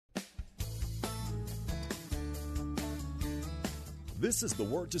This is the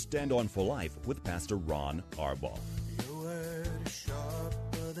Word to Stand On for Life with Pastor Ron Arbaugh. Your word is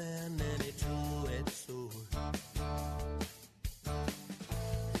sharper than any two-edged sword,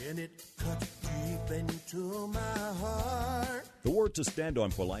 and it cuts deep into my heart. The Word to Stand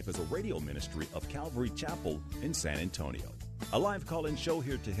On for Life is a radio ministry of Calvary Chapel in San Antonio. A live call-in show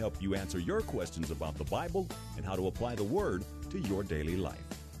here to help you answer your questions about the Bible and how to apply the Word to your daily life.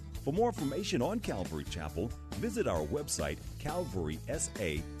 For more information on Calvary Chapel, visit our website,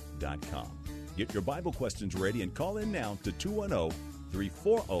 calvarysa.com. Get your Bible questions ready and call in now to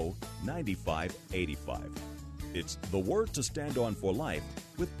 210-340-9585. It's The Word to Stand On for Life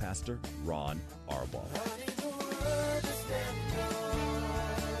with Pastor Ron Arbaugh.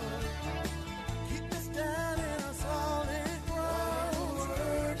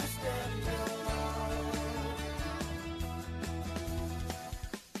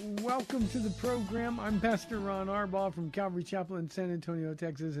 Welcome to the program. I'm Pastor Ron Arbaugh from Calvary Chapel in San Antonio,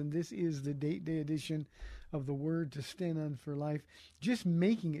 Texas, and this is the Date Day edition of the Word to Stand On for Life. Just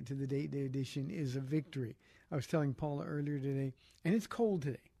making it to the Date Day edition is a victory. I was telling Paula earlier today, and it's cold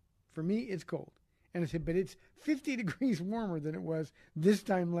today. For me, it's cold. And I said, but it's 50 degrees warmer than it was this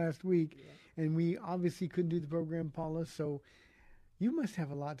time last week, and we obviously couldn't do the program, Paula, so you must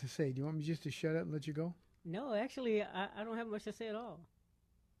have a lot to say. Do you want me just to shut up and let you go? No, actually, I don't have much to say at all.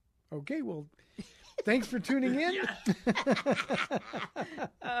 Okay, well, thanks for tuning in.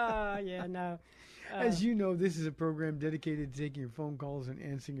 No. As you know, this is a program dedicated to taking your phone calls and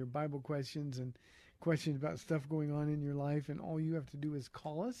answering your Bible questions and questions about stuff going on in your life. And all you have to do is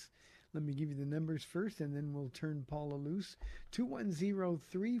call us. Let me give you the numbers first, and then we'll turn Paula loose.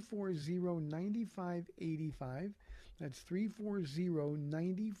 210-340-9585. That's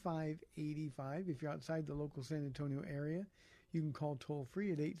 340-9585. If you're outside the local San Antonio area, you can call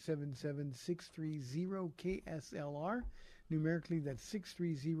toll-free at 877-630-KSLR. Numerically, that's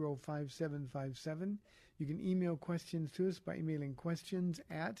 630-5757. You can email questions to us by emailing questions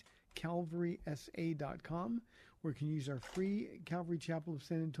at calvarysa.com, or you can use our free Calvary Chapel of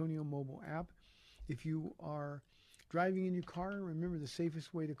San Antonio mobile app. If you are driving in your car, remember the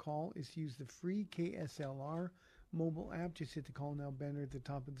safest way to call is to use the free KSLR mobile app. Just hit the Call Now banner at the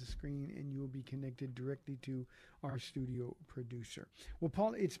top of the screen, and you will be connected directly to our studio producer. Well,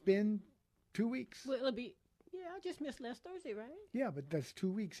 Paul, it's been 2 weeks. Well, it'll be, I just missed last Thursday, right? Yeah, but that's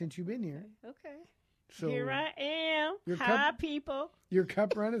 2 weeks since you've been here. Okay. So here I am. Hi, people. Your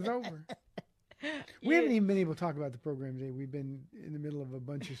cup runneth over. We haven't even been able to talk about the program today. We've been in the middle of a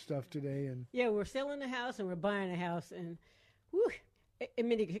bunch of stuff today. And yeah, we're selling a house and we're buying a house. And I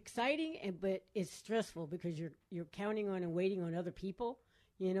mean, it's exciting, but it's stressful because you're counting on and waiting on other people.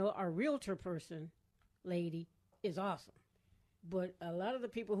 You know, our realtor lady is awesome. But a lot of the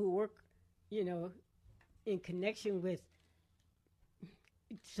people who work, in connection with,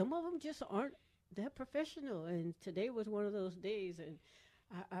 some of them just aren't that professional. And today was one of those days, and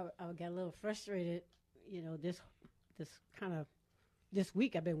I got a little frustrated. This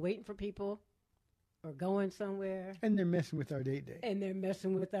week I've been waiting for people or going somewhere. And they're messing with our date day.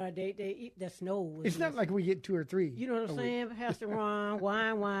 The snow was It's not like we get 2 or 3. You know what I'm saying, Pastor Ron?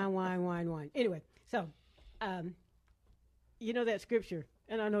 Wine. Anyway, so, you know that scripture,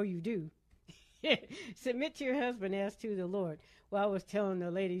 and I know you do. Submit to your husband as to the Lord. Well, I was telling the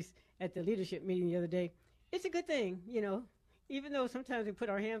ladies at the leadership meeting the other day, it's a good thing, even though sometimes we put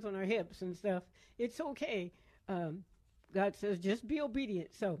our hands on our hips and stuff, it's okay. God says, just be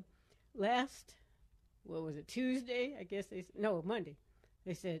obedient. So Tuesday? I guess Monday.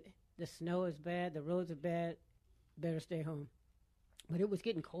 They said, the snow is bad, the roads are bad, better stay home. But it was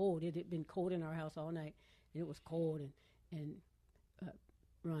getting cold. It had been cold in our house all night, and it was cold. And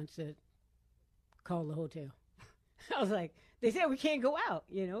Ron said, call the hotel. I was like, they said we can't go out,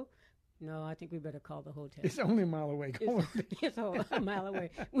 No, I think we better call the hotel. It's only a mile away. It's a mile away.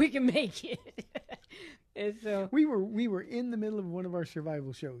 We can make it. And so we were in the middle of one of our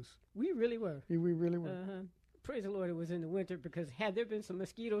survival shows. We really were. We really were. Praise the Lord, it was in the winter, because had there been some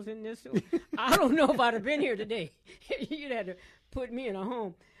mosquitoes in this, I don't know if I'd have been here today. You'd have to put me in a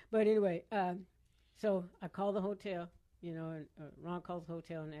home. But anyway, so I called the hotel, and Ron called the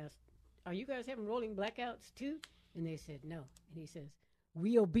hotel and asked, are you guys having rolling blackouts too? And they said no. And he says,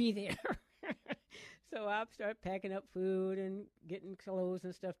 we'll be there. So I started packing up food and getting clothes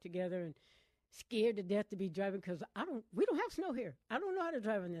and stuff together, and scared to death to be driving, because we don't have snow here. I don't know how to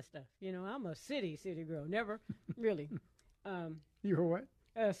drive in this stuff. I'm a city girl. Never really. You're what?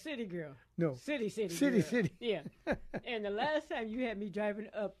 A city girl. No. City. City. Yeah. And the last time you had me driving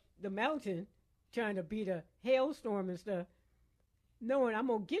up the mountain trying to beat a hailstorm and stuff, knowing I'm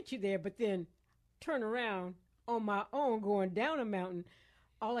going to get you there, but then turn around on my own going down a mountain,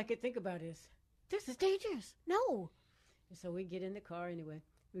 all I could think about is, this is dangerous. No. And so we get in the car anyway.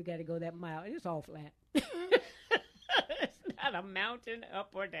 We got to go that mile. It's all flat. It's not a mountain up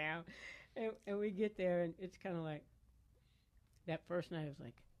or down. And we get there, and it's kind of like, that first night, it was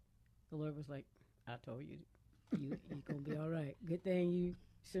like, the Lord was like, I told you, you're going to be all right. Good thing you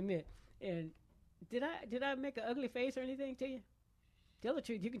submit. And did I make an ugly face or anything to you? Tell the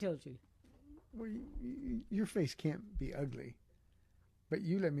truth. You can tell the truth. Well, your face can't be ugly, but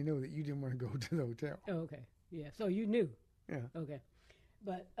you let me know that you didn't want to go to the hotel. Oh, okay. Yeah. So you knew. Yeah. Okay.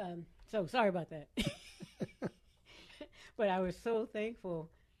 But so sorry about that. But I was so thankful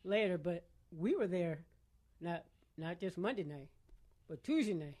later. But we were there, not just Monday night, but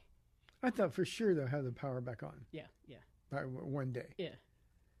Tuesday night. I thought for sure they'll have the power back on. Yeah. By one day. Yeah.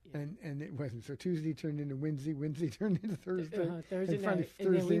 And it wasn't. So Tuesday turned into Wednesday. Wednesday turned into Thursday. Thursday and night. Thursday,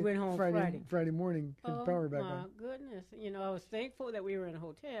 and then we went home Friday morning. Had the power back on. Oh, my goodness. I was thankful that we were in a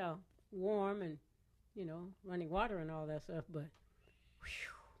hotel, warm and, running water and all that stuff. But,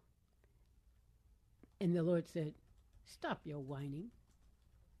 whew. And the Lord said, stop your whining,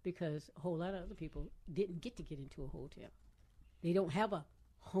 because a whole lot of other people didn't get to get into a hotel. They don't have a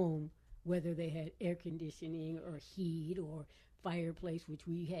home, whether they had air conditioning or heat or fireplace, which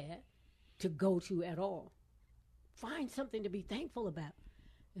we had, to go to at all. Find something to be thankful about.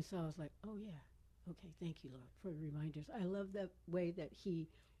 And so I was like, oh, yeah. Okay, thank you, Lord, for the reminders. I love the way that he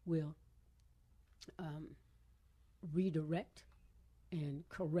will redirect and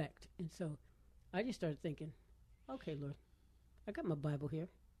correct. And so I just started thinking, okay, Lord, I got my Bible here.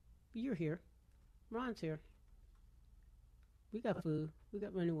 You're here. Ron's here. We got food. We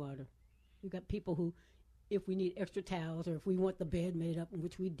got running water. We got people who, if we need extra towels or if we want the bed made up,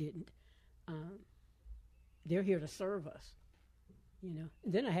 which we didn't, they're here to serve us. And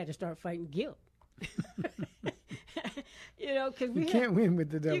then I had to start fighting guilt. Because you can't win with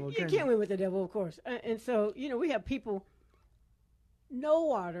the devil. You can't win with the devil, of course. And so, we have people, no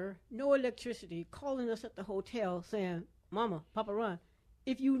water, no electricity, calling us at the hotel saying, Mama, Papa Ron,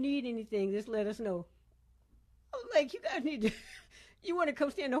 if you need anything, just let us know. I was like, you guys need to, you want to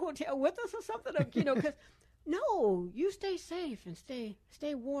come stay in the hotel with us or something? Because, no, you stay safe and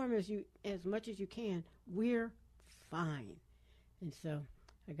stay warm as much as you can. We're fine. And so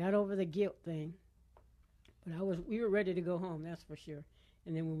I got over the guilt thing, but we were ready to go home, that's for sure.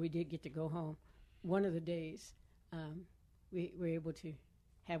 And then when we did get to go home, one of the days, we were able to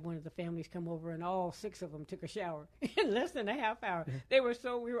have one of the families come over, and all 6 of them took a shower in less than a half hour.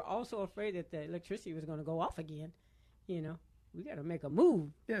 We were also afraid that the electricity was going to go off again. We got to make a move.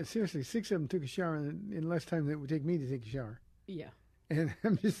 Yeah, seriously, 6 of them took a shower in less time than it would take me to take a shower. Yeah. And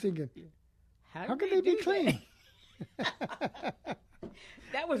I'm just thinking, how can they be clean?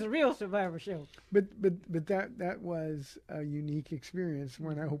 That was a real Survivor show. But that was a unique experience,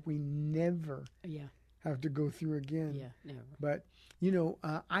 one I hope we never have to go through again. Yeah, never. But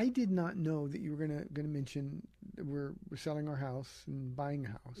I did not know that you were gonna mention that we're selling our house and buying a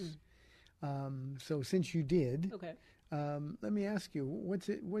house. So since you did, okay. Let me ask you, what's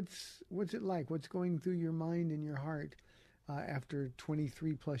it like? What's going through your mind and your heart after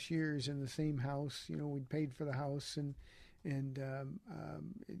 23 plus years in the same house? We'd paid for the house, and I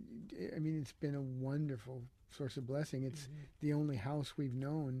mean, it's been a wonderful source of blessing. It's the only house we've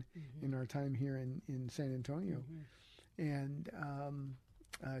known in our time here in San Antonio. And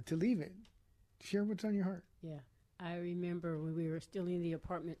to leave it, share what's on your heart. Yeah, I remember when we were still in the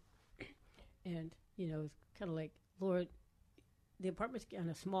apartment, and it was kind of like, Lord, the apartment's kind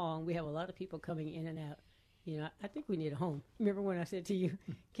of small, and we have a lot of people coming in and out. I think we need a home. Remember when I said to you,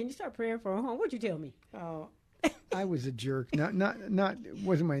 "Can you start praying for a home?" What'd you tell me? Oh, I was a jerk. Not. It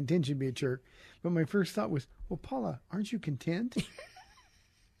wasn't my intention to be a jerk, but my first thought was, "Well, Paula, aren't you content?"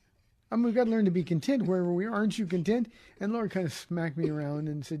 We've got to learn to be content wherever we are. Aren't you content? And Lord kind of smacked me around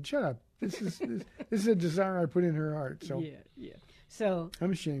and said, "Shut up. This is a desire I put in her heart." So yeah. So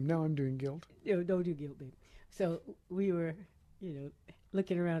I'm ashamed. Now I'm doing guilt. Don't do guilt, babe. So we were,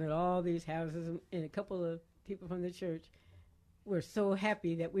 looking around at all these houses, and a couple of people from the church were so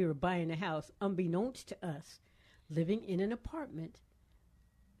happy that we were buying a house, unbeknownst to us, living in an apartment,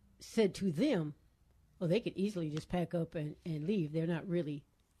 said to them, well, they could easily just pack up and leave. They're not really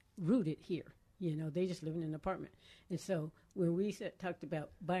rooted here. They just live in an apartment. And so when we talked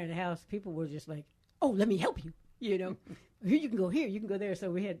about buying a house, people were just like, oh, let me help you. You can go here, you can go there. So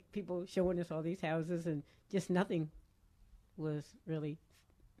we had people showing us all these houses, and just nothing was really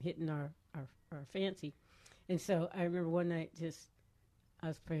hitting our fancy. And so I remember one night I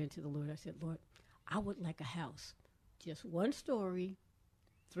was praying to the Lord. I said, Lord, I would like a house, just 1 story,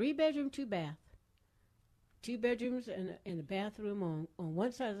 3 bedroom, 2 bath, 2 bedrooms and a bathroom on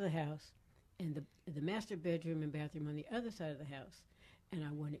one side of the house, and the master bedroom and bathroom on the other side of the house. And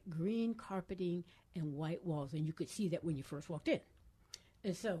I wanted green carpeting and white walls, and you could see that when you first walked in.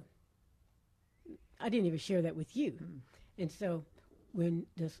 And so I didn't even share that with you. And so when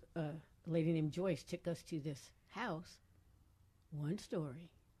this lady named Joyce took us to this house, 1 story,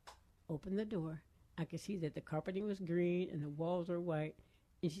 opened the door, I could see that the carpeting was green and the walls were white.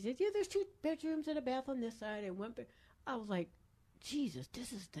 And she said, yeah, there's 2 bedrooms and a bath on this side and 1 bed. I was like, Jesus,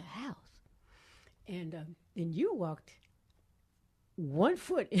 this is the house. And then you walked 1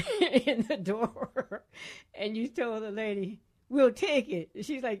 foot in the door, and you told the lady, we'll take it.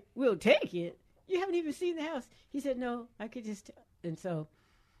 She's like, we'll take it? You haven't even seen the house. He said, no, I could just tell. And so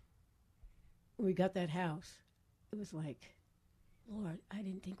when we got that house, it was like, Lord, I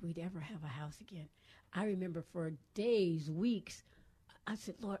didn't think we'd ever have a house again. I remember for days, weeks, I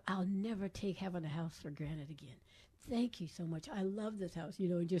said, Lord, I'll never take having a house for granted again. Thank you so much. I love this house,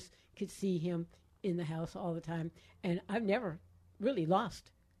 and just could see him in the house all the time. And I've never really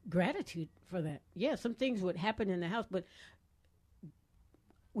lost gratitude for that. Yeah, some things would happen in the house, but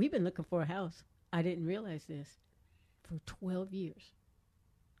we've been looking for a house. I didn't realize this for 12 years.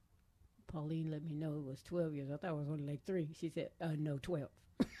 Pauline let me know it was 12 years. I thought it was only like 3. She said, no, 12.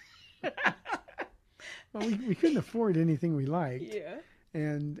 Well, we couldn't afford anything we liked. Yeah.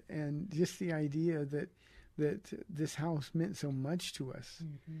 And just the idea that this house meant so much to us.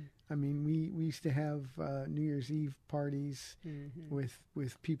 Mm-hmm. I mean, we used to have New Year's Eve parties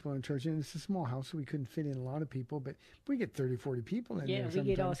with people in church, and it's a small house, so we couldn't fit in a lot of people, but we get 30, 40 people in there. Yeah, we sometimes.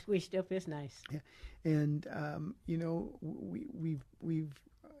 get all squished up. It's nice. Yeah, and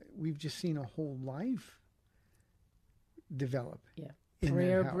we've just seen a whole life develop. Yeah,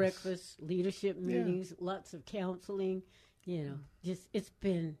 prayer breakfast, leadership meetings, lots of counseling. Just it's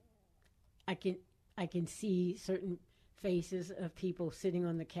been. I can see certain faces of people sitting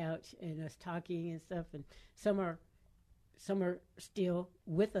on the couch and us talking and stuff, and some are still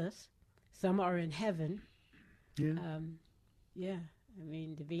with us, some are in heaven. Yeah. I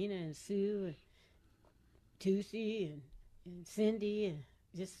mean, Davina and Sue and Tusi and Cindy and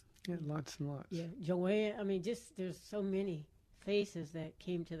just lots and lots. Yeah, Joanne. I mean, just there's so many faces that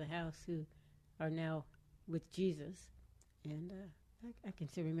came to the house who are now with Jesus, and I can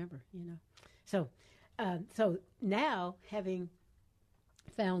still remember. So now, having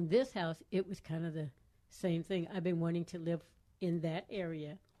found this house, it was kind of the same thing. I've been wanting to live in that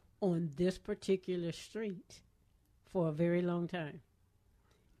area on this particular street for a very long time.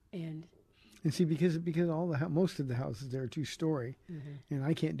 And see, because most of the houses there are 2-story, and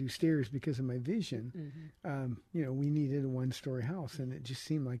I can't do stairs because of my vision. We needed a 1-story house, and it just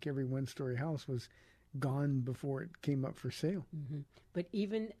seemed like every 1-story house was gone before it came up for sale. But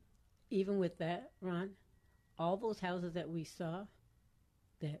even with that, Ron, all those houses that we saw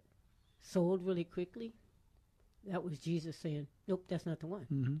that sold really quickly, that was Jesus saying, nope, that's not the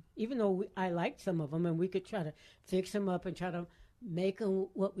one. Even though I liked some of them, and we could try to fix them up and try to make them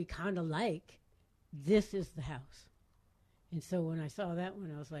what we kind of like, this is the house. And so when I saw that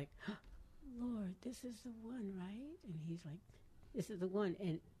one, I was like, oh, Lord, this is the one, right? And he's like, this is the one.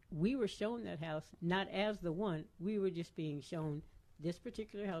 And we were shown that house not as the one. We were just being shown this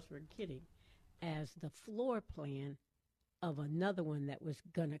particular house we're getting as the floor plan of another one that was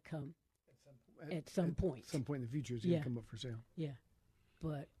going to come at some point. At some point in the future, it's going to come up for sale. Yeah.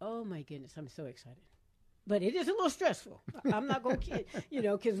 But, oh, my goodness, I'm so excited. But it is a little stressful. I'm not going to kid,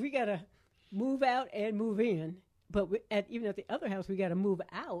 because we got to move out and move in. But even at the other house, we got to move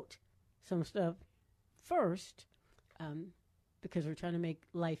out some stuff first because we're trying to make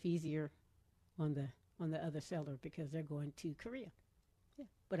life easier on the other seller because they're going to Korea. Yeah.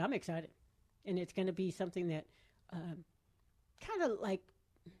 But I'm excited. And it's going to be something that kind of like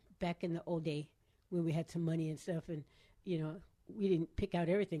back in the old day when we had some money and stuff, and, we didn't pick out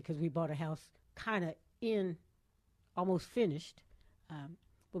everything because we bought a house kind of in almost finished,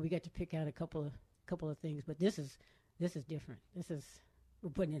 but we got to pick out a couple of things. But this is different. We're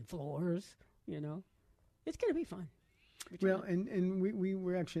putting in floors. It's going to be fun. Well, and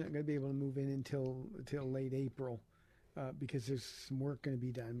we're actually not going to be able to move in until late April because there's some work going to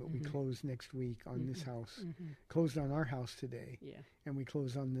be done. But we close next week on this house. Closed on our house today. Yeah. And we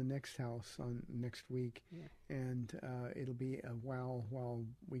close on the next house on next week. Yeah. And it'll be a while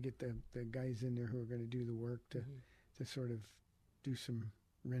we get the guys in there who are going to do the work to sort of do some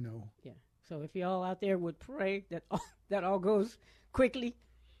reno. Yeah. So if y'all out there would pray that all goes quickly,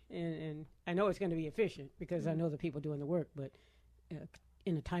 and I know it's going to be efficient because I know the people doing the work, but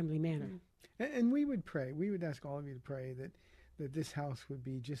in a timely manner. And we would pray. We would ask all of you to pray that this house would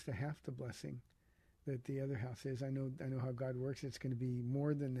be just a half the blessing that the other house is. I know how God works. It's going to be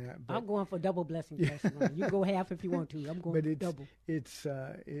more than that. But I'm going for double blessing, Pastor Ron. You go half if you want to. I'm going but double. It's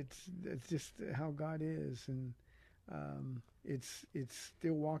just how God is, and it's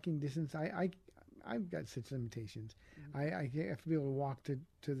still walking distance. I've got such limitations. Mm-hmm. I have to be able to walk to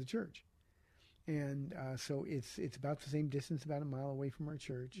the church, and so it's about the same distance, about a mile away from our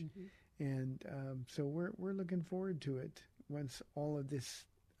church, Mm-hmm. and so we're looking forward to it once all of this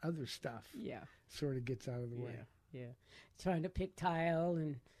other stuff sort of gets out of the way. Yeah. Trying to pick tile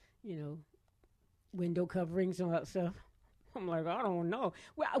and, window coverings and all that stuff. I'm like, I don't know.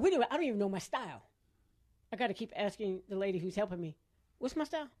 Well, I don't even know my style. I got to keep asking the lady who's helping me, what's my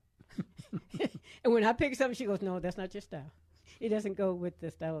style? And when I pick something, she goes, no, that's not your style. It doesn't go with the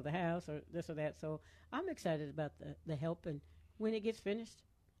style of the house or this or that. So I'm excited about the help. And when it gets finished,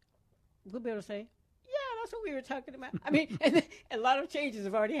 we'll be able to say, that's what we were talking about. I mean, and a lot of changes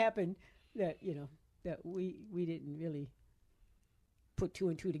have already happened that, that we didn't really put two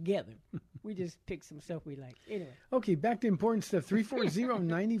and two together. We just picked some stuff we like. Anyway. Okay, back to important stuff.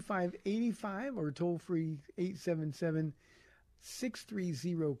 340-9585 or toll free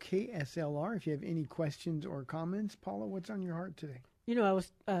 877-630-KSLR. If you have any questions or comments. Paula, what's on your heart today? I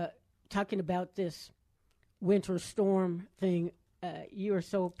was talking about this winter storm thing. You are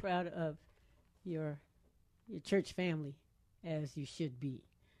so proud of your church family, as you should be.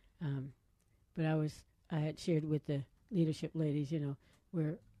 But I had shared with the leadership ladies,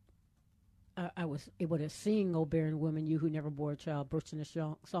 where I was able to sing, O barren woman, you who never bore a child, burst in a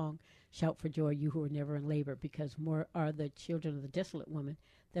song, shout for joy, you who were never in labor, because more are the children of the desolate woman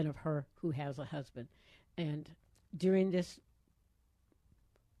than of her who has a husband. And during this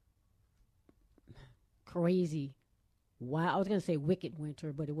crazy, I was going to say wicked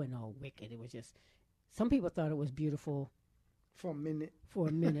winter, but it wasn't all wicked. It was just, some people thought it was beautiful. For a minute.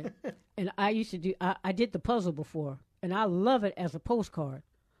 And I did the puzzle before, and I love it as a postcard,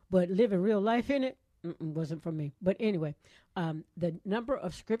 but living real life in it wasn't for me. But anyway, the number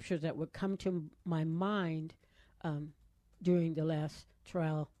of scriptures that would come to my mind during the last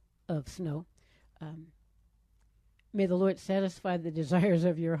trial of snow, may the Lord satisfy the desires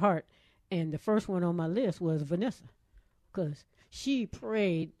of your heart. And the first one on my list was Vanessa, because she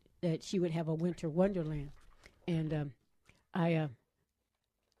prayed that she would have a winter wonderland. And I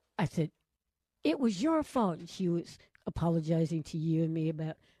said, it was your fault. And she was apologizing to you and me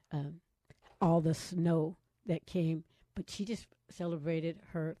about all the snow that came. But she just celebrated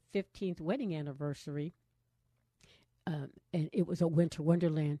her 15th wedding anniversary. And it was a winter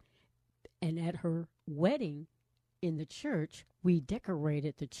wonderland. And at her wedding in the church, we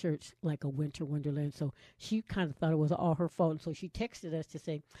decorated the church like a winter wonderland. So she kind of thought it was all her fault. And so she texted us to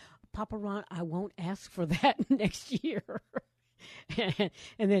say, Papa Ron, I won't ask for that next year. And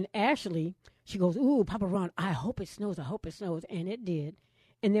then Ashley, she goes, ooh, Papa Ron, I hope it snows. And it did.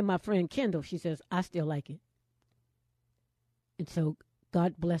 And then my friend Kendall, she says, I still like it. And so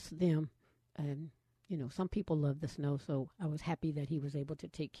God bless them. And, some people love the snow. So I was happy that he was able to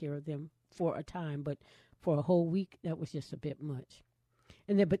take care of them for a time. But for a whole week, that was just a bit much.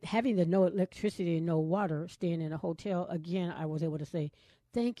 And then, but having the no electricity and no water, staying in a hotel, again, I was able to say,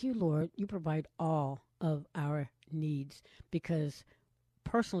 thank you, Lord. You provide all of our needs. Because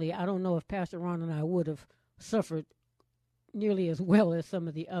personally, I don't know if Pastor Ron and I would have suffered nearly as well as some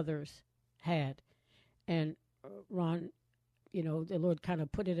of the others had. And Ron, the Lord kind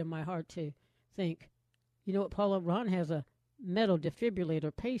of put it in my heart to think, you know what, Paula, Ron has a metal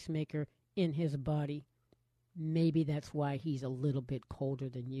defibrillator pacemaker in his body. Maybe that's why he's a little bit colder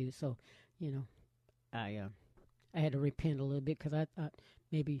than you. So, I had to repent a little bit because I thought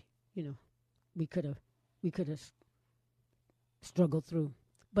maybe, we could have struggled through.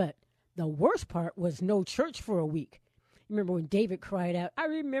 But the worst part was no church for a week. Remember when David cried out, I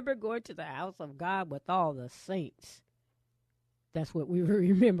remember going to the house of God with all the saints. That's what we were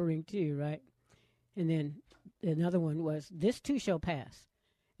remembering too, right? And then another one was, this too shall pass.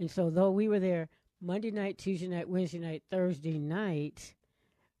 And so though we were there Monday night, Tuesday night, Wednesday night, Thursday night,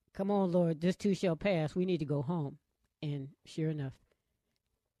 come on, Lord, this too shall pass. We need to go home. And sure enough.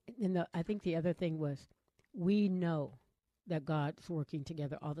 And I think the other thing was, we know that God's working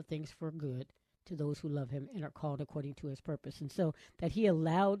together all the things for good to those who love him and are called according to his purpose. And so that he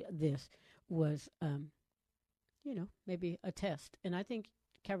allowed this was, maybe a test. And I think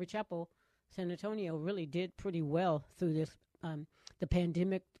Calvary Chapel, San Antonio really did pretty well through this, the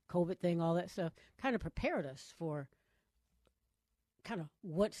pandemic, COVID thing, all that stuff, kind of prepared us for kind of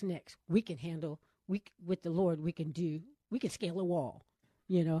what's next. We can handle, with the Lord, we can scale a wall,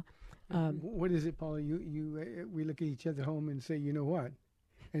 What is it, Paula? We look at each other home and say, you know what?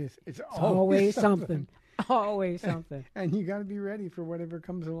 And it's always something. Always something. And you got to be ready for whatever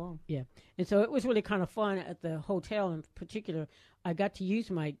comes along. Yeah. And so it was really kind of fun at the hotel in particular. I got to use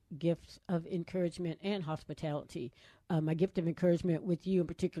my gifts of encouragement and hospitality. My gift of encouragement with you in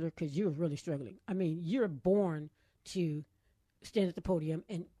particular, because you were really struggling. I mean, you're born to stand at the podium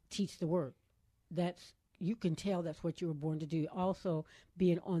and teach the word. You can tell that's what you were born to do. Also,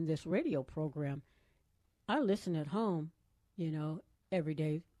 being on this radio program, I listen at home, every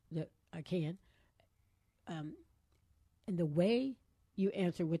day that I can. And the way you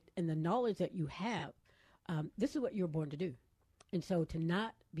answer and the knowledge that you have, this is what you're born to do. And so to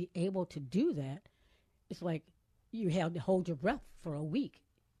not be able to do that, it's like you had to hold your breath for a week,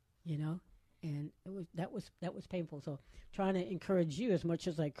 and that was painful. So trying to encourage you as much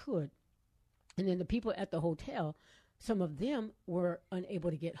as I could. And then the people at the hotel, some of them were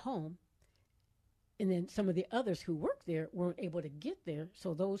unable to get home. And then some of the others who worked there weren't able to get there.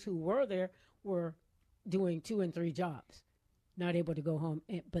 So those who were there were doing 2 and 3 jobs, not able to go home.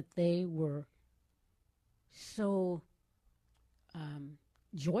 But they were so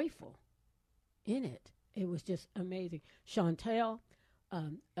joyful in it. It was just amazing. Chantel,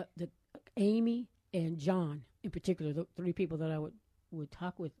 Amy, and John in particular, the 3 people that I would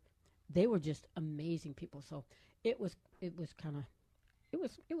talk with, they were just amazing people. So it was kind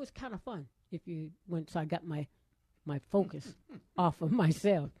of fun. So I got my focus off of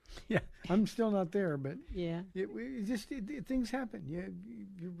myself. Yeah, I'm still not there, but yeah, things happen.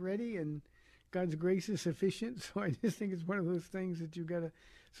 You're ready, and God's grace is sufficient. So I just think it's one of those things that you got to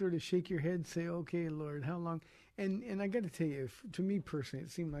sort of shake your head and say, "Okay, Lord, how long?" And I got to tell you, to me personally,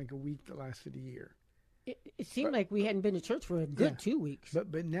 it seemed like a week that lasted a year. It seemed like we hadn't been to church for a good 2 weeks.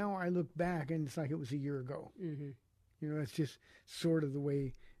 But now I look back, and it's like it was a year ago. Mm-hmm. It's just sort of the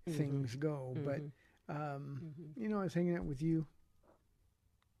way things go. Mm-hmm. But I was hanging out with you.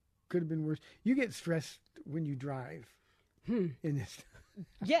 Could have been worse. You get stressed when you drive. In this.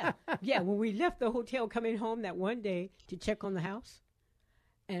 Yeah. When we left the hotel coming home that one day to check on the house,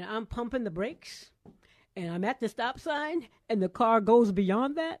 and I'm pumping the brakes, and I'm at the stop sign, and the car goes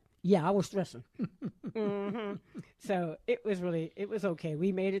beyond that. Yeah, I was stressing. Mm-hmm. So it was okay.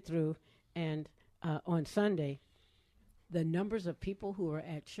 We made it through. And on Sunday, the numbers of people who were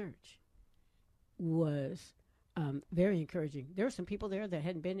at church was very encouraging. There were some people there that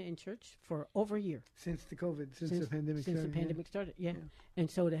hadn't been in church for over a year. Since the pandemic started. Since the pandemic started, yeah.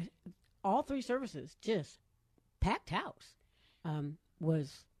 And so all 3 services, just packed house,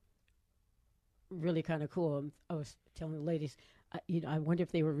 was really kind of cool. I was telling the ladies, I wonder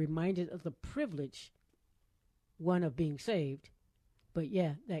if they were reminded of the privilege, one, of being saved. But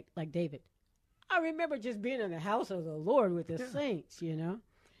yeah, like David, I remember just being in the house of the Lord with the saints,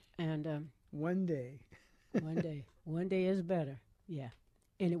 and one day is better. Yeah.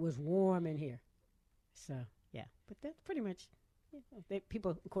 And it was warm in here. So yeah, but that's pretty much,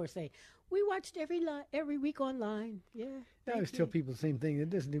 people of course say, we watched every week online. Yeah. I always tell people the same thing. It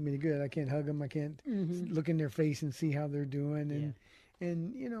doesn't do me any good. I can't hug them. I can't look in their face and see how they're doing.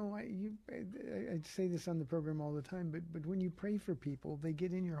 And I say this on the program all the time, but when you pray for people, they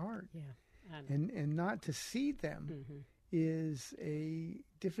get in your heart. Yeah. And not to see them is a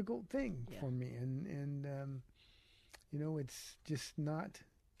difficult thing for me. And it's just not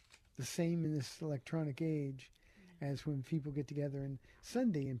the same in this electronic age as when people get together. And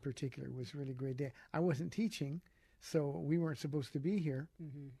Sunday in particular was a really great day. I wasn't teaching, so we weren't supposed to be here.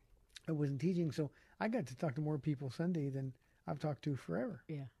 I wasn't teaching, so I got to talk to more people Sunday than I've talked to forever.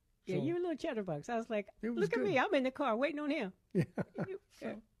 Yeah. Yeah, So- you're a little chatterbox. I was like, It was look good. at me. I'm in the car waiting on him. Yeah.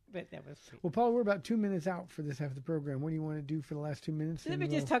 So, but that was sweet. Well, Paul, we're about 2 minutes out for this half of the program. What do you want to do for the last 2 minutes? Let And me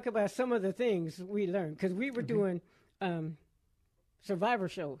just talk about some of the things we learned, because we were doing Survivor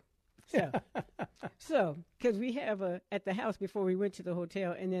show. So, because we have at the house before we went to the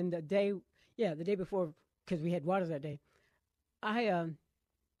hotel, and then the day before, because we had water that day, I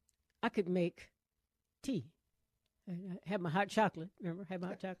could make tea. I had my hot chocolate. Remember, had my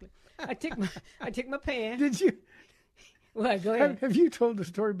hot chocolate. I took my pan. Did you? Well, go ahead. Have you told the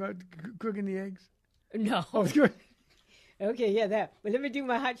story about cooking the eggs? No. Oh, good. Okay, yeah, that. But let me do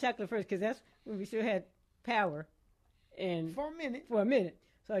my hot chocolate first, because that's when we still had power. And For a minute.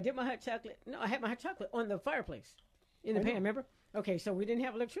 So I did my hot chocolate. No, I had my hot chocolate on the fireplace in the pan. Remember? Okay, so we didn't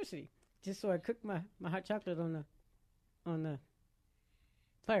have electricity, just so I cooked my hot chocolate on the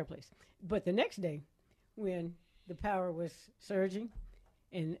fireplace. But the next day, when the power was surging,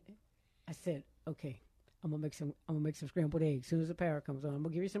 and I said, okay, I'm gonna make some scrambled eggs. As soon as the power comes on, I'm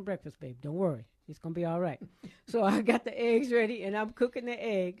gonna give you some breakfast, babe. Don't worry, it's gonna be all right. So I got the eggs ready, and I'm cooking the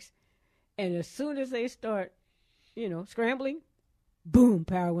eggs. And as soon as they start, scrambling, boom,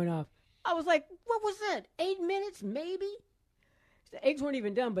 power went off. I was like, what was that? 8 minutes, maybe? The eggs weren't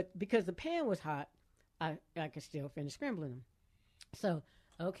even done, but because the pan was hot, I could still finish scrambling them. So,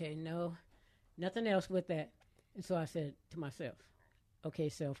 okay, no, nothing else with that. And so I said to myself, okay,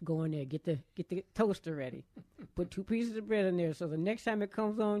 self, go in there, get the toaster ready. Put 2 pieces of bread in there, so the next time it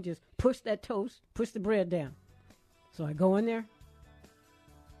comes on, just push the bread down. So I go in there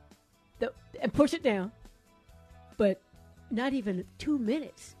and push it down, but not even 2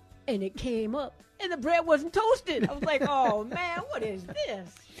 minutes, and it came up, and the bread wasn't toasted. I was like, oh, man, what is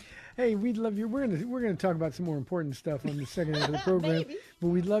this? Hey, we'd love your. We're gonna talk about some more important stuff on the second half of the program. But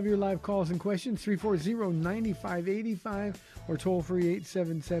we'd love your live calls and questions 340-9585 or toll free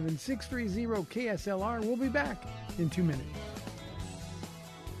 877-630-KSLR. We'll be back in 2 minutes.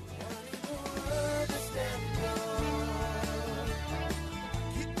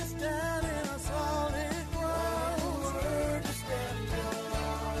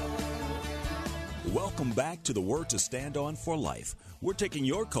 Welcome back to the Word to Stand On for Life. We're taking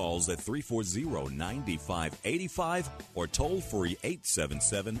your calls at 340-9585 or toll free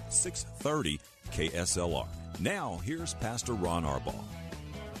 877-630-KSLR. Now, here's Pastor Ron Arbaugh.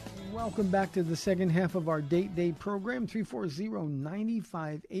 Welcome back to the second half of our Date Day program,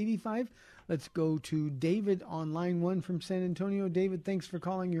 340-9585. Let's go to David on line 1 from San Antonio. David, thanks for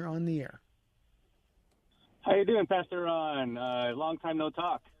calling. You're on the air. How you doing, Pastor Ron? Long time no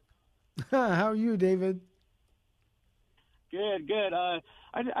talk. How are you, David? Good. I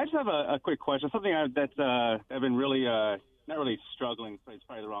just have a quick question. Something I've been really not really struggling. It's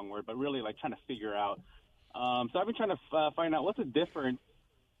probably the wrong word, but really like trying to figure out. So I've been trying to find out what's the difference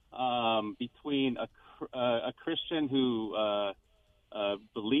between a Christian who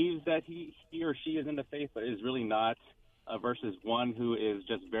believes that he or she is in the faith but is really not, versus one who is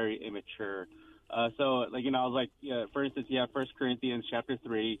just very immature. So, like, I was like, for instance, you have 1 Corinthians chapter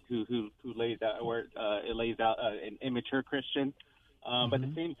 3, who lays out where it lays out an immature Christian. But at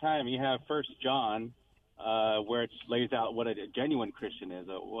the same time, you have 1 John, where it lays out what a genuine Christian is,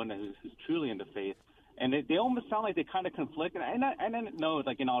 one who's truly in the faith. And they almost sound like they kind of conflict. And I know,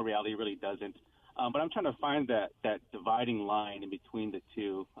 like, in all reality, it really doesn't. But I'm trying to find that dividing line in between the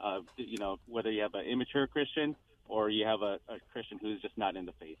two, whether you have an immature Christian or you have a Christian who's just not in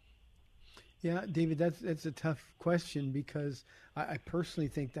the faith. Yeah, David, that's a tough question because I personally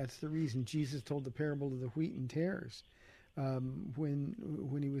think that's the reason Jesus told the parable of the wheat and tares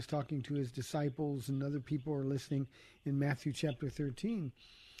when he was talking to his disciples and other people are listening in Matthew chapter 13.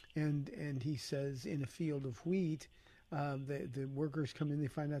 And he says in a field of wheat, the workers come in, they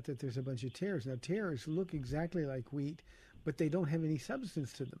find out that there's a bunch of tares. Now, tares look exactly like wheat, but they don't have any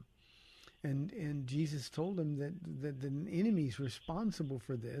substance to them. And Jesus told him that the enemy's responsible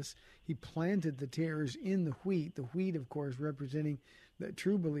for this. He planted the tares in the wheat, of course, representing the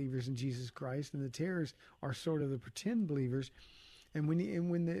true believers in Jesus Christ, and the tares are sort of the pretend believers. And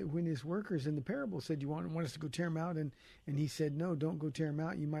when his workers in the parable said, "You want us to go tear them out?" and he said, "No, don't go tear them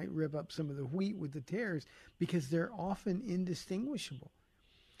out. You might rip up some of the wheat with the tares," because they're often indistinguishable.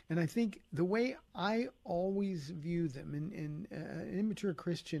 And I think the way I always view them, and an immature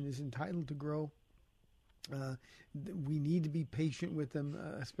Christian is entitled to grow. We need to be patient with them,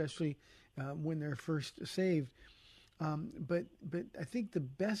 especially when they're first saved. But I think the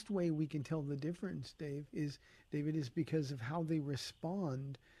best way we can tell the difference, David, is because of how they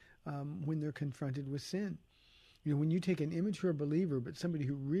respond when they're confronted with sin. When you take an immature believer, but somebody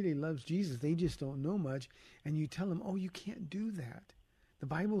who really loves Jesus, they just don't know much, and you tell them, "Oh, you can't do that. The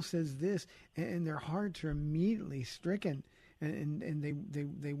Bible says this," and their hearts are immediately stricken, and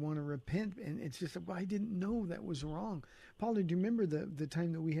they want to repent, and it's just, "Well, I didn't know that was wrong." Paula, do you remember the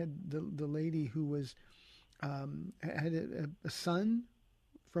time that we had the lady who was had a son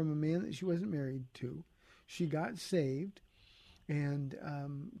from a man that she wasn't married to? She got saved and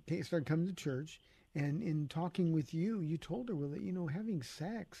started coming to church, and in talking with you, you told her, well, that having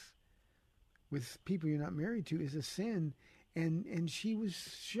sex with people you're not married to is a sin. And she was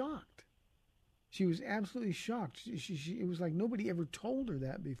shocked. She was absolutely shocked. It was like nobody ever told her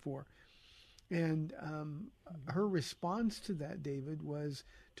that before. And her response to that, David, was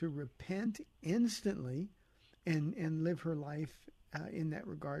to repent instantly and live her life in that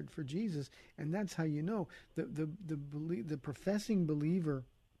regard for Jesus. And that's how you know the professing believer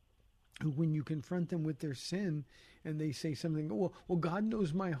who, when you confront them with their sin and they say something, well, God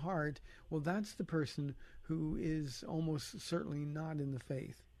knows my heart. Well, that's the person who is almost certainly not in the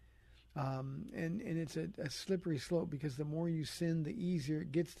faith. And it's a slippery slope, because the more you sin, the easier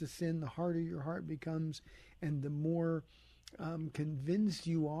it gets to sin, the harder your heart becomes, and the more convinced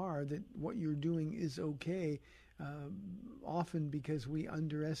you are that what you're doing is okay, often because we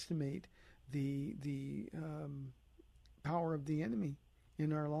underestimate the power of the enemy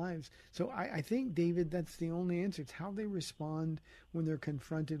in our lives. So I think, David, that's the only answer. It's how they respond when they're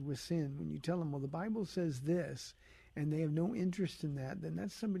confronted with sin. When you tell them, well, the Bible says this, and they have no interest in that, then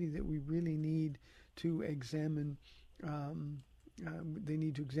that's somebody that we really need to examine. They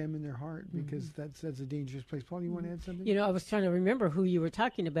need to examine their heart, because that's a dangerous place. Paul, you want to add something? You know, I was trying to remember who you were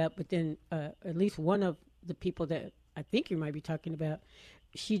talking about, but then at least one of the people that I think you might be talking about,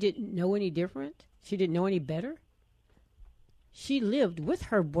 she didn't know any different. She didn't know any better. She lived with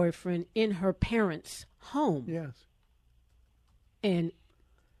her boyfriend in her parents' home. Yes. And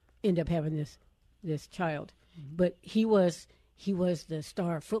ended up having this child. But he was the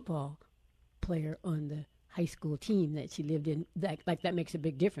star football player on the high school team that she lived in. That makes a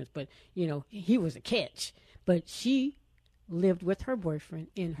big difference. But, you know, he was a catch. But she lived with her boyfriend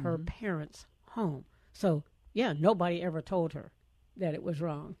in her parents' home. So, yeah, nobody ever told her that it was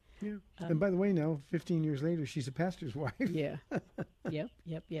wrong. Yeah. And by the way, now, 15 years later, she's a pastor's wife. Yeah. Yep.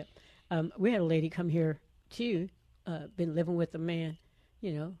 We had a lady come here, too, been living with a man,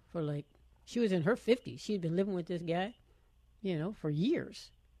 you know, for like, she was in her 50s. She'd been living with this guy, you know, for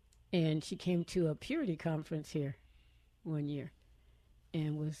years. And she came to a purity conference here one year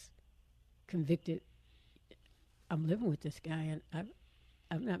and was convicted. I'm living with this guy, and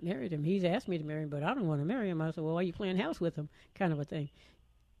I've not married him. He's asked me to marry him, but I don't want to marry him. I said, well, why are you playing house with him? Kind of a thing.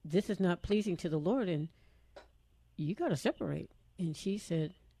 This is not pleasing to the Lord, and you got to separate. And she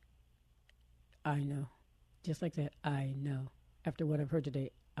said, I know. Just like that, I know. After what I've heard today,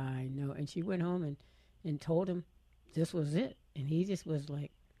 I know. And she went home and told him this was it. And he just was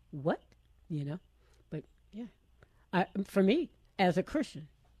like, what? You know? But, yeah. For me, as a Christian,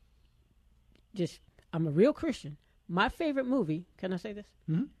 I'm a real Christian. My favorite movie, can I say this?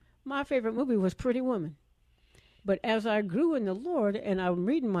 Mm-hmm. My favorite movie was Pretty Woman. But as I grew in the Lord and I'm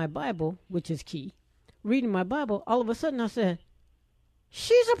reading my Bible, which is key, reading my Bible, all of a sudden I said,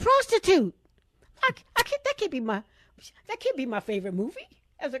 she's a prostitute. That can't be my favorite movie.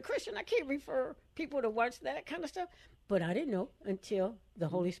 As a Christian, I can't refer people to watch that kind of stuff. But I didn't know until the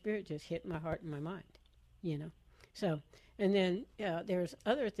Holy Spirit just hit my heart and my mind, you know. So, and then there's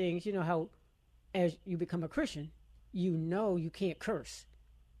other things, you know, how as you become a Christian, you know you can't curse.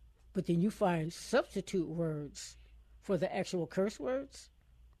 But then you find substitute words for the actual curse words.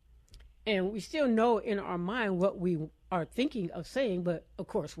 And we still know in our mind what we are thinking of saying, but of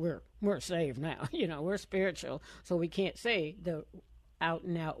course we're saved now. You know, we're spiritual, so we can't say the out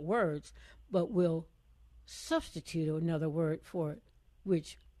and out words, but we'll substitute another word for it,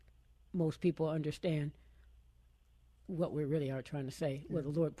 which most people understand what we really are trying to say. Well, the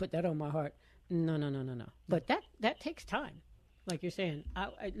Lord put that on my heart. No. But that takes time. Like you're saying,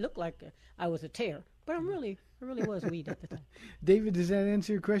 I looked like I was a tear, but I really was weed at the time. David, does that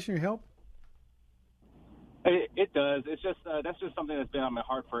answer your question or help? It does. It's just that's just something that's been on my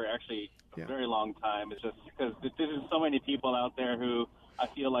heart for actually a very long time. It's just because there's so many people out there who I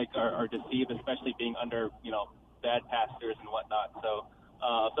feel like are deceived, especially being under, you know, bad pastors and whatnot. So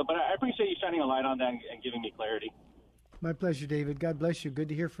but I appreciate you shining a light on that and giving me clarity. My pleasure, David. God bless you. Good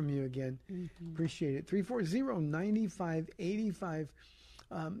to hear from you again. Mm-hmm. Appreciate it. 340-9585.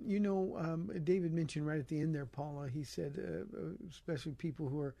 David mentioned right at the end there, Paula, he said, especially people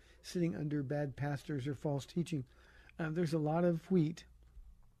who are sitting under bad pastors or false teaching. There's a lot of wheat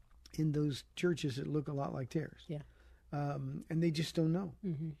in those churches that look a lot like tares. Yeah. And they just don't know.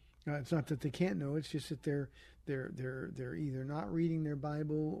 Mm-hmm. It's not that they can't know. It's just that they're either not reading their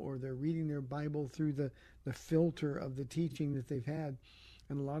Bible or they're reading their Bible through the filter of the teaching that they've had.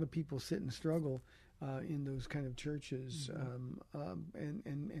 And a lot of people sit and struggle in those kind of churches,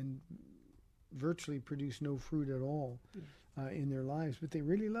 and virtually produce no fruit at all in their lives. But they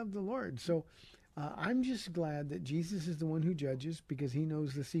really love the Lord. So I'm just glad that Jesus is the one who judges, because he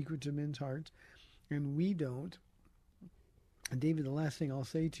knows the secrets of men's hearts, and we don't. And David, the last thing I'll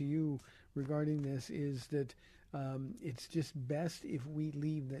say to you regarding this is that it's just best if we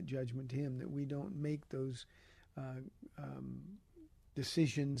leave that judgment to him, that we don't make those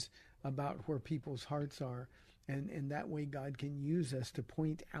decisions about where people's hearts are. And that way God can use us to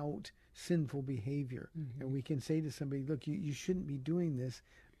point out sinful behavior. Mm-hmm. And we can say to somebody, look, you shouldn't be doing this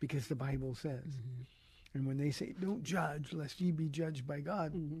because the Bible says. Mm-hmm. And when they say, don't judge lest ye be judged by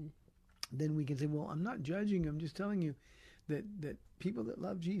God, then we can say, well, I'm not judging. I'm just telling you that people that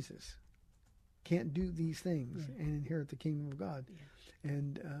love Jesus can't do these things and inherit the kingdom of God. Yeah.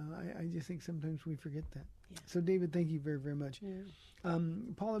 And I just think sometimes we forget that. Yeah. So, David, thank you very, very much. Yeah.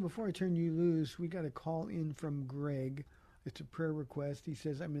 Paula, before I turn you loose, we got a call in from Greg. It's a prayer request. He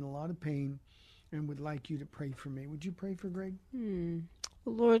says, I'm in a lot of pain. and would like you to pray for me. Would you pray for Greg? Well,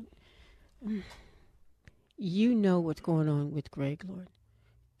 Lord, you know what's going on with Greg, Lord,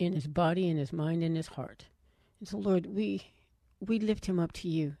 in his body, in his mind, in his heart. And so, Lord, we lift him up to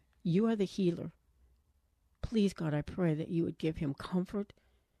you. You are the healer. Please, God, I pray that you would give him comfort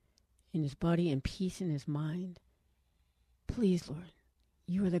in his body and peace in his mind. Please, Lord,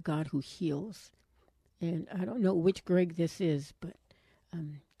 you are the God who heals. And I don't know which Greg this is, but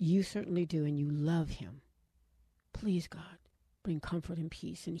you certainly do, and you love him. Please, God, bring comfort and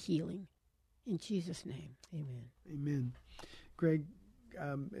peace and healing. In Jesus' name, amen. Amen. Greg,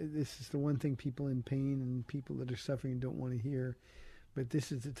 this is the one thing people in pain and people that are suffering don't want to hear, but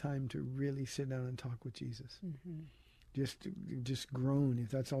this is the time to really sit down and talk with Jesus. Mm-hmm. Just groan. If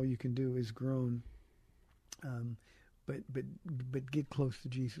that's all you can do is groan. But get close to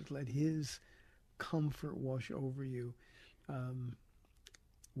Jesus. Let his comfort wash over you.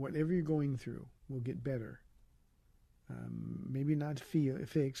 Whatever you're going through will get better. Maybe not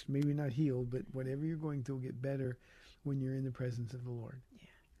fixed, maybe not healed, but whatever you're going through will get better when you're in the presence of the Lord. Yeah.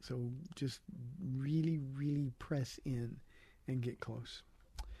 So just really, really press in and get close.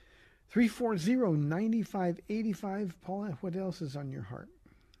 340-9585. Paula, what else is on your heart?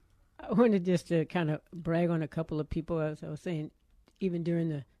 I wanted just to kind of brag on a couple of people. As I was saying, even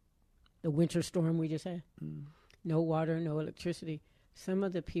during the winter storm we just had, no water, no electricity. Some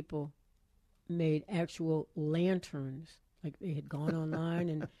of the people made actual lanterns. Like they had gone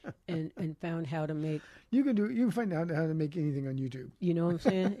online and found how to make. You can find out how to make anything on YouTube. You know what I'm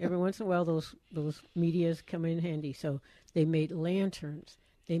saying? Every once in a while, those medias come in handy. So they made lanterns.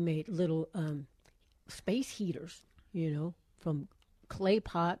 They made little space heaters. From clay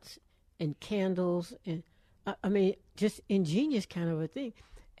pots and candles, and I mean, just ingenious kind of a thing.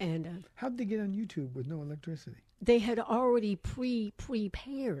 And how'd they get on YouTube with no electricity? They had already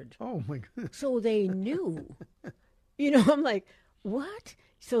prepared. Oh my goodness! So they knew. I'm like, what?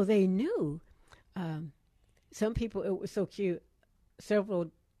 So they knew. Some people, it was so cute.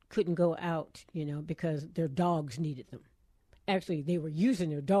 Several couldn't go out, because their dogs needed them. Actually, they were using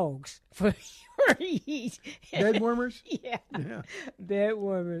their dogs for heat. Bed warmers? Yeah. Bed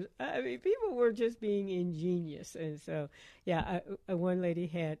warmers. I mean, people were just being ingenious. And so, one lady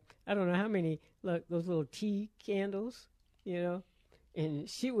had, I don't know how many, those little tea candles, and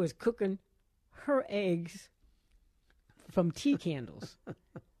she was cooking her eggs from tea candles.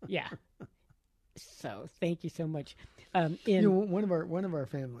 Yeah. So thank you so much. One of our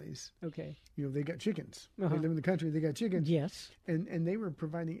families. Okay. They got chickens. They live in the country. They got chickens. Yes. And they were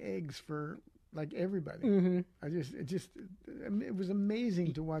providing eggs for like everybody. Mm-hmm. It was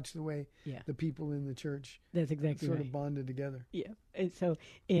amazing to watch the way the people in the church. That's exactly sort right. of bonded together. Yeah. And so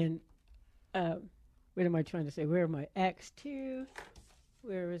what am I trying to say? Where am I? Acts 2.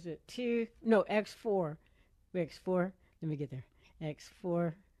 Where is it? 2. No, Acts 4. Acts 4. Let me get there. Acts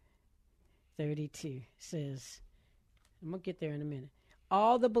 4:32 says, I'm going to get there in a minute.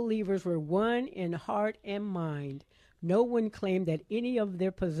 All the believers were one in heart and mind. No one claimed that any of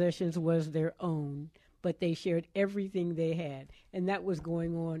their possessions was their own, but they shared everything they had. And that was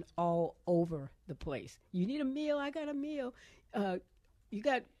going on all over the place. You need a meal? I got a meal. You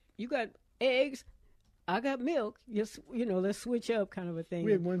got eggs? I got milk. Just, let's switch up kind of a thing.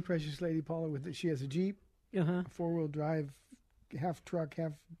 We had one precious lady, Paula, she has a Jeep, four-wheel drive, half truck,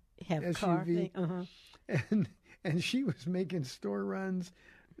 half SUV. Car thing. And she was making store runs,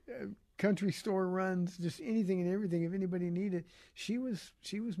 country store runs, just anything and everything. If anybody needed, she was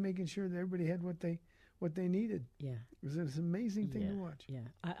making sure that everybody had what they needed. Yeah, it was an amazing thing to watch. Yeah,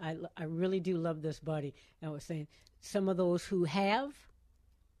 I really do love this body. I was saying some of those who have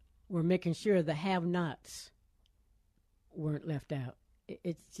were making sure the have-nots weren't left out.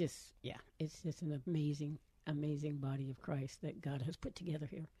 It's just an amazing body of Christ that God has put together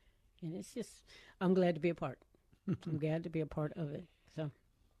here, and I'm glad to be a part. I'm glad to be a part of it. So,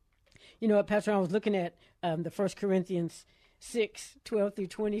 Pastor, I was looking at the 1 Corinthians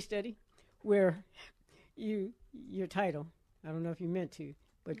 6:12-20 study, where your title, I don't know if you meant to,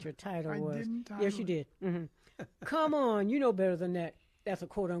 but your title was, yes, you did. Mm-hmm. Come on, you know better than that. That's a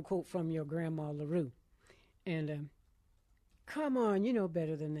quote unquote from your grandma LaRue, and come on, you know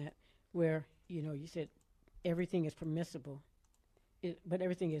better than that. Where you said everything is permissible, but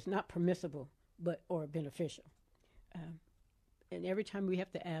everything is not permissible, or beneficial. And every time we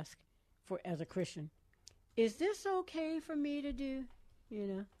have to ask as a Christian, is this okay for me to do?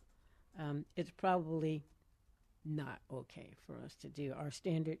 It's probably not okay for us to do. Our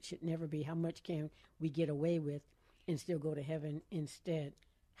standard should never be how much can we get away with and still go to heaven. Instead,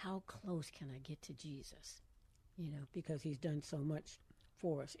 how close can I get to Jesus? Because he's done so much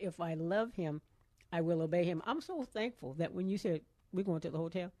for us. If I love him, I will obey him. I'm so thankful that when you said we're going to the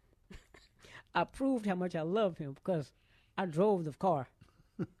hotel, I proved how much I love him because I drove the car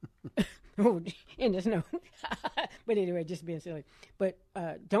in the snow. But anyway, just being silly. But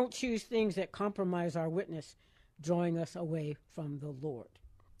don't choose things that compromise our witness, drawing us away from the Lord.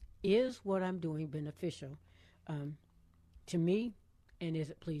 Is what I'm doing beneficial to me, and is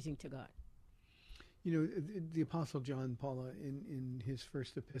it pleasing to God? You know, the Apostle John, Paula, in his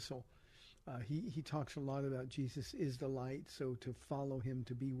first epistle, he talks a lot about Jesus is the light, so to follow him,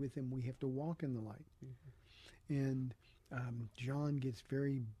 to be with him, we have to walk in the light. Mm-hmm. And John gets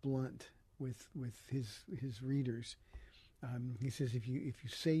very blunt with his readers. He says, if you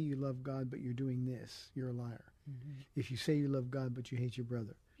say you love God but you're doing this, you're a liar. Mm-hmm. If you say you love God but you hate your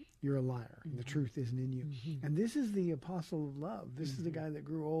brother, you're a liar. Mm-hmm. The truth isn't in you. Mm-hmm. And this is the apostle of love. This is the guy that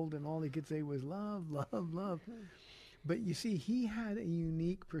grew old and all he could say was love, love, love. But you see, he had a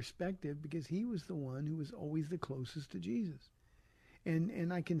unique perspective because he was the one who was always the closest to Jesus.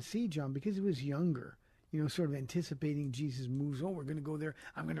 And I can see John, because he was younger, you know, sort of anticipating Jesus' moves. Oh, we're going to go there.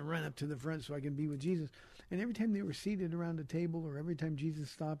 I'm going to run up to the front so I can be with Jesus. And every time they were seated around a table, or every time Jesus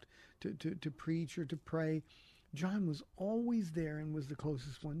stopped to preach or to pray, John was always there and was the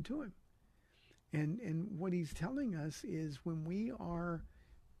closest one to him. And what he's telling us is when we are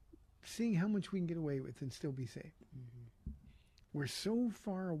seeing how much we can get away with and still be safe, we're so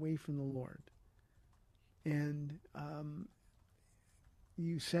far away from the Lord. And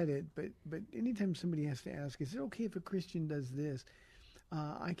you said it, but anytime somebody has to ask, is it okay if a Christian does this?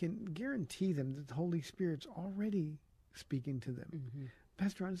 I can guarantee them that the Holy Spirit's already speaking to them. Mm-hmm.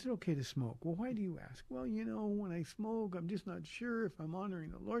 Pastor Ron, is it okay to smoke? Well, why do you ask? Well, you know, when I smoke, I'm just not sure if I'm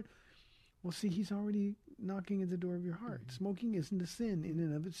honoring the Lord. Well, see, he's already knocking at the door of your heart. Mm-hmm. Smoking isn't a sin in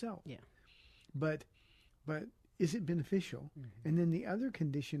and of itself. Yeah. But is it beneficial? Mm-hmm. And then the other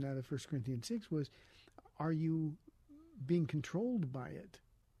condition out of 1 Corinthians 6 was, are you being controlled by it?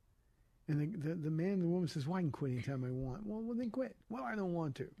 And the man and the woman says, well, I can quit anytime I want. Well, then quit. Well, I don't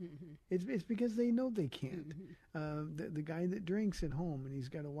want to. Mm-hmm. It's because they know they can't. Mm-hmm. The guy that drinks at home, and he's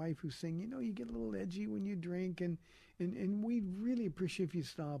got a wife who's saying, you know, you get a little edgy when you drink, and we really appreciate if you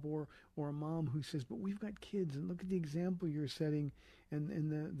stop. Or a mom who says, but we've got kids, and look at the example you're setting. And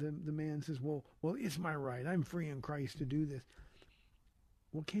the man says, well, it's my right. I'm free in Christ to do this.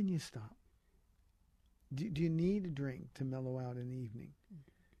 Well, can you stop? Do you need a drink to mellow out in the evening?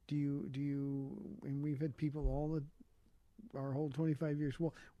 Do you, and we've had people our whole 25 years,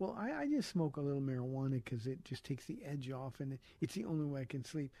 well, I just smoke a little marijuana because it just takes the edge off and it's the only way I can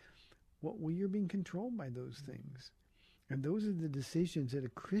sleep. Well, you're being controlled by those things. And those are the decisions that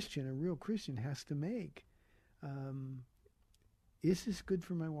a real Christian has to make. Is this good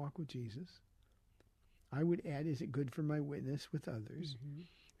for my walk with Jesus? I would add, is it good for my witness with others?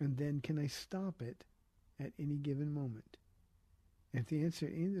 Mm-hmm. And then can I stop it at any given moment? And if the answer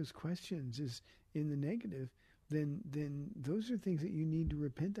to any of those questions is in the negative, then those are things that you need to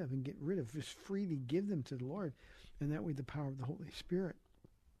repent of and get rid of. Just freely give them to the Lord. And that way the power of the Holy Spirit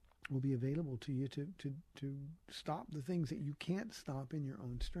will be available to you to stop the things that you can't stop in your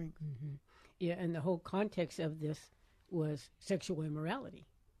own strength. Mm-hmm. Yeah, and the whole context of this was sexual immorality,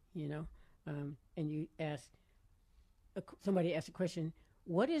 you know. And you somebody asked a question,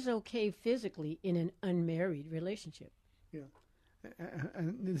 what is okay physically in an unmarried relationship? Yeah.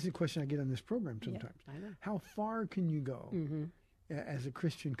 And this is a question I get on this program sometimes. Yeah, I know. How far can you go as a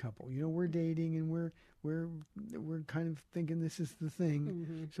Christian couple? You know, we're dating and we're kind of thinking this is the thing.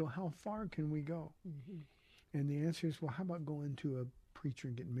 Mm-hmm. So how far can we go? Mm-hmm. And the answer is, well, how about going to a preacher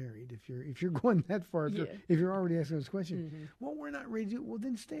and getting married? If you're going that far, if you're already asking those questions, well, we're not ready to. Well,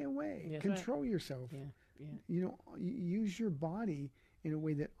 then stay away. Yes, control yourself. Yeah. Yeah. You know, use your body in a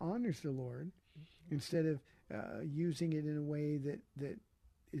way that honors the Lord instead of using it in a way that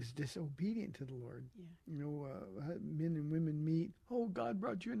is disobedient to the Lord. Yeah. You know, men and women meet, oh, God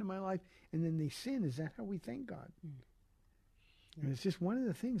brought you into my life, and then they sin. Is that how we thank God? Mm. Yeah. And it's just one of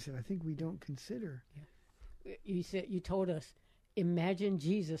the things that I think we don't consider. Yeah. You told us, imagine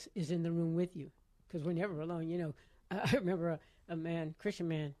Jesus is in the room with you, because we're never alone. You know, I remember a Christian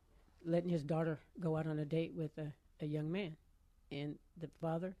man, letting his daughter go out on a date with a young man, and the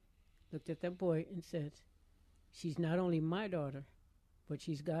father looked at that boy and said, she's not only my daughter, but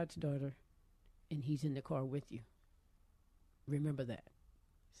she's God's daughter, and he's in the car with you. Remember that.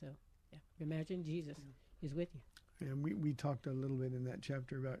 So, yeah, imagine Jesus is with you. And we talked a little bit in that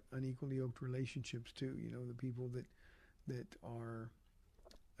chapter about unequally yoked relationships too. You know, the people that are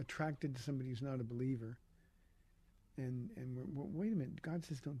attracted to somebody who's not a believer. And we're, wait a minute, God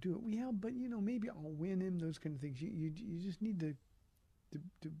says don't do it. Well, but, you know, maybe I'll win him, those kind of things. You just need to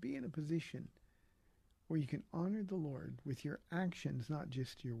be in a position where you can honor the Lord with your actions, not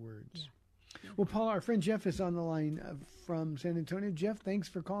just your words. Yeah. Well, Paul, our friend Jeff is on the line from San Antonio. Jeff, thanks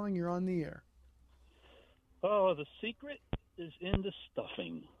for calling. You're on the air. Oh, the secret is in the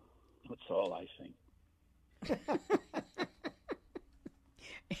stuffing. That's all I think.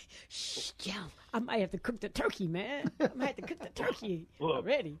 Shh, Jeff, I might have to cook the turkey, man. I might have to cook the turkey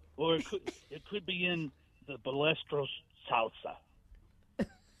already. Or it could be in the balestros salsa.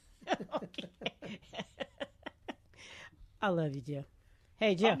 Okay. I love you, Jeff.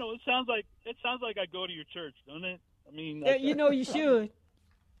 Hey, Jeff. I know it sounds like I go to your church, doesn't it? I mean, You know you should.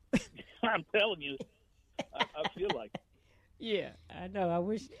 I'm telling you, I feel like it. Yeah, I know. I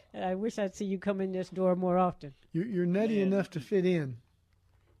wish I'd see you come in this door more often. You're nutty enough to fit in.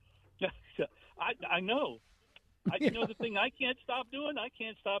 I know. You know the thing I can't stop doing? I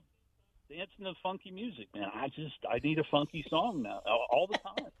can't stop dancing to funky music, man. I need a funky song now all the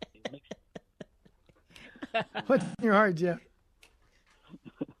time. It makes... What's in your heart, Jeff?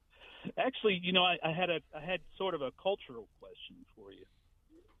 Actually, you know, I had sort of a cultural question for you.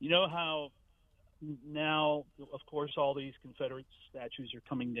 You know how now, of course, all these Confederate statues are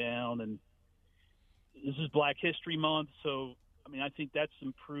coming down, and this is Black History Month, so I mean, I think that's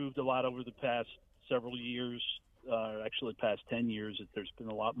improved a lot over the past several years. Actually, the past 10 years, that there's been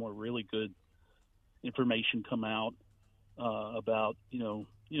a lot more really good information come out about you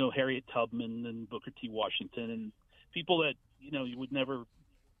know Harriet Tubman and Booker T. Washington and people that you would never,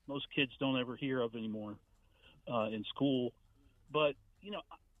 most kids don't ever hear of anymore in school. But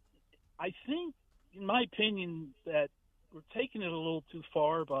I think, in my opinion, that we're taking it a little too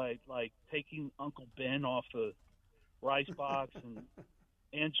far by like taking Uncle Ben off the rice box and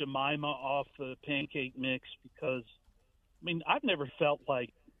Aunt Jemima off the pancake mix, because I mean I've never felt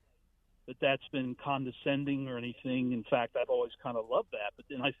like that's been condescending or anything. In fact, I've always kind of loved that. But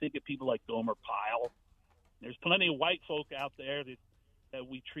then I think of people like Gomer Pyle. There's plenty of white folk out there that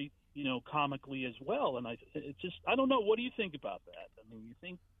we treat comically as well, and I don't know. What do you think about that? I mean, you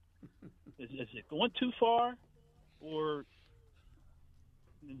think is it going too far, or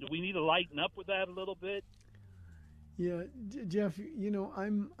do we need to lighten up with that a little bit? Yeah, Jeff,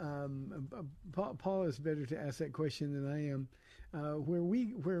 I'm Paul is better to ask that question than I am.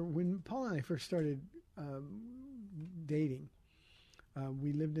 When Paul and I first started dating,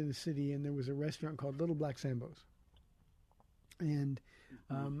 we lived in a city, and there was a restaurant called Little Black Sambo's, and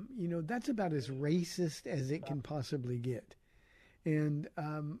that's about as racist as it can possibly get. And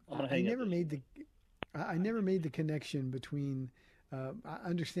I never made the connection between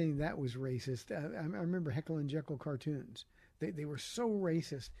understanding that was racist. I remember Heckle and Jekyll cartoons. They were so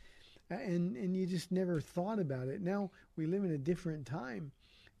racist, and you just never thought about it. Now we live in a different time,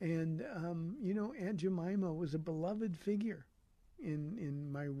 and Aunt Jemima was a beloved figure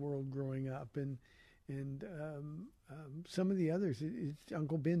in my world growing up, and some of the others. It's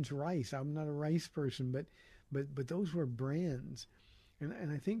Uncle Ben's rice. I'm not a rice person, but those were brands,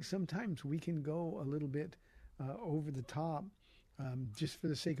 and I think sometimes we can go a little bit over the top. Just for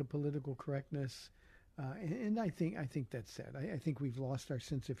the sake of political correctness, and I think that's sad. I think we've lost our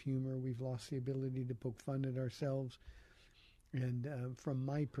sense of humor. We've lost the ability to poke fun at ourselves. And from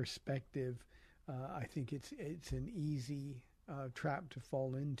my perspective, I think it's an easy trap to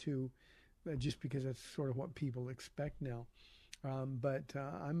fall into, just because that's sort of what people expect now. But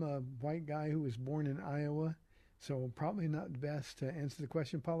I'm a white guy who was born in Iowa, so probably not the best to answer the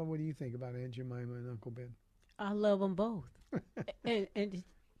question. Paula, what do you think about Aunt Jemima and Uncle Ben? I love them both. and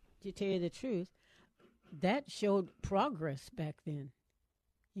to tell you the truth, that showed progress back then,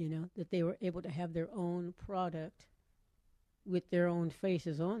 that they were able to have their own product with their own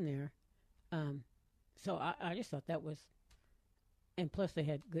faces on there. So I just thought that was, and plus they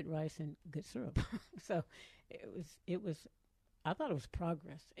had good rice and good syrup. So I thought it was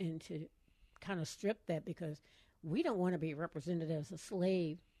progress, and to kind of strip that, because we don't want to be represented as a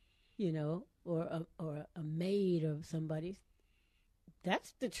slave, or a maid of somebody's.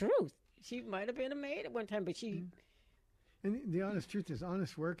 That's the truth. She might have been a maid at one time, but she. And the honest truth is,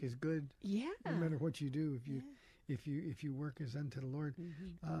 honest work is good. Yeah. No matter what you do, if you work as unto the Lord.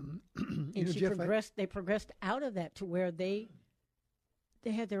 Mm-hmm. And Jeff, they progressed out of that to where they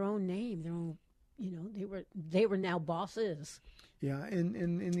had their own name, their own. They were now bosses. Yeah,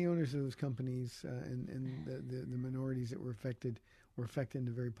 and the owners of those companies and the minorities that were affected in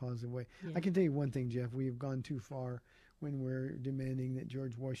a very positive way. Yeah. I can tell you one thing, Jeff. We have gone too far when we're demanding that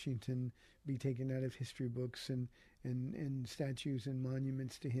George Washington be taken out of history books and statues and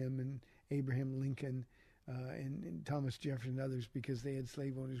monuments to him, and Abraham Lincoln and Thomas Jefferson and others, because they had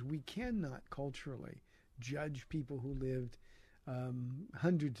slave owners. We cannot culturally judge people who lived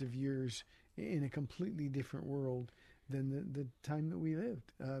hundreds of years in a completely different world than the time that we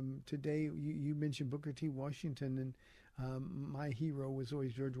lived. Today, you mentioned Booker T. Washington, and my hero was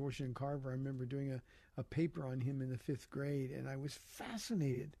always George Washington Carver. I remember doing a paper on him in the 5th grade, and I was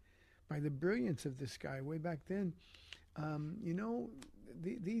fascinated by the brilliance of this guy way back then.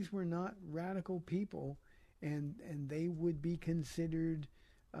 These were not radical people, and they would be considered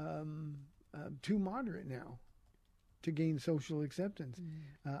too moderate now to gain social acceptance.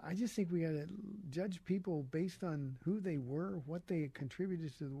 I just think we got to judge people based on who they were, what they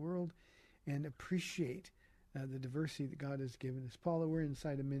contributed to the world, and appreciate the diversity that God has given us. Paula, we're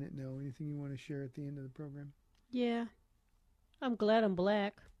inside a minute now. Anything you want to share at the end of the program? Yeah, I'm glad I'm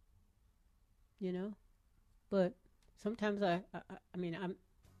black. But sometimes I'm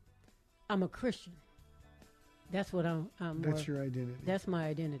a Christian. That's what I'm. That's your identity. That's my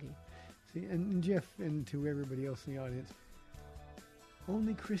identity. See, and Jeff, and to everybody else in the audience,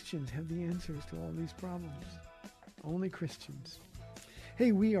 only Christians have the answers to all these problems. Only Christians.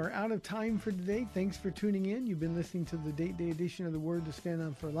 Hey, we are out of time for today. Thanks for tuning in. You've been listening to the Date Day edition of The Word to Stand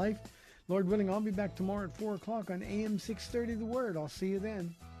On for Life. Lord willing, I'll be back tomorrow at 4 o'clock on AM 630 The Word. I'll see you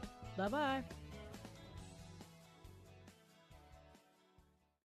then. Bye-bye.